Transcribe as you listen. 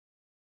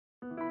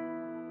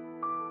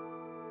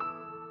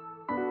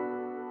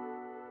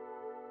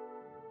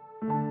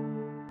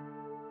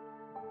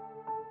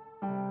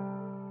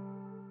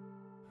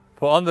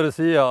På andre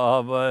siden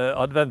av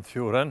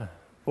Adventfjorden,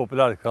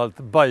 populært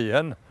kalt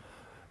Beien,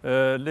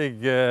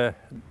 ligger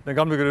den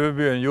gamle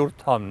gruvebyen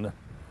Hiorthamn.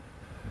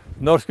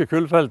 Norske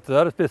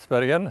Kullfelter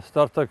Spitsbergen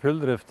startet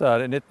kulldrift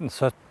der i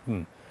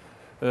 1917.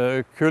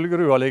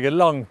 Kullgruva ligger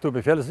langt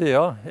oppe i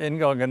fjellsida,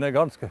 inngangen er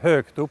ganske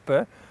høyt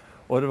oppe,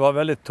 og det var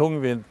veldig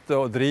tungvint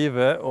å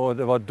drive, og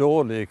det var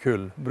dårlig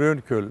kull,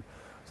 brunkull.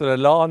 Så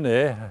det la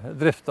ned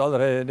drift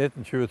allerede i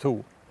 1922.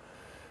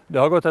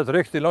 Det har gått et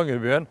rykte i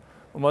Longyearbyen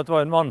om at det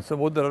var en mann som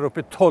bodde der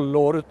oppe i 12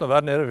 år uten å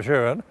være nede ved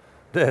sjøen.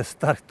 Det er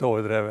sterkt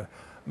overdrevet.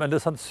 Men det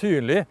er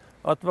sannsynlig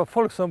at det var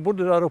folk som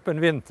bodde der oppe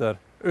en vinter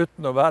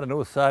uten å være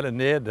noe særlig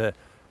nede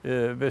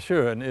ved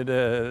sjøen i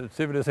det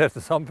siviliserte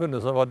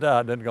samfunnet som var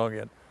der den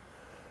gangen.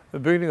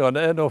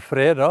 Bygningene er nå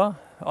fredet,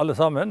 alle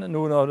sammen.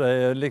 Noen av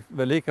dem er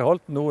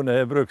vedlikeholdt, noen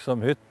er brukt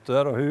som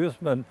hytter og hus,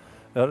 men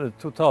det er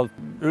totalt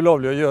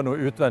ulovlig å gjøre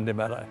noe utvendig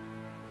med dem.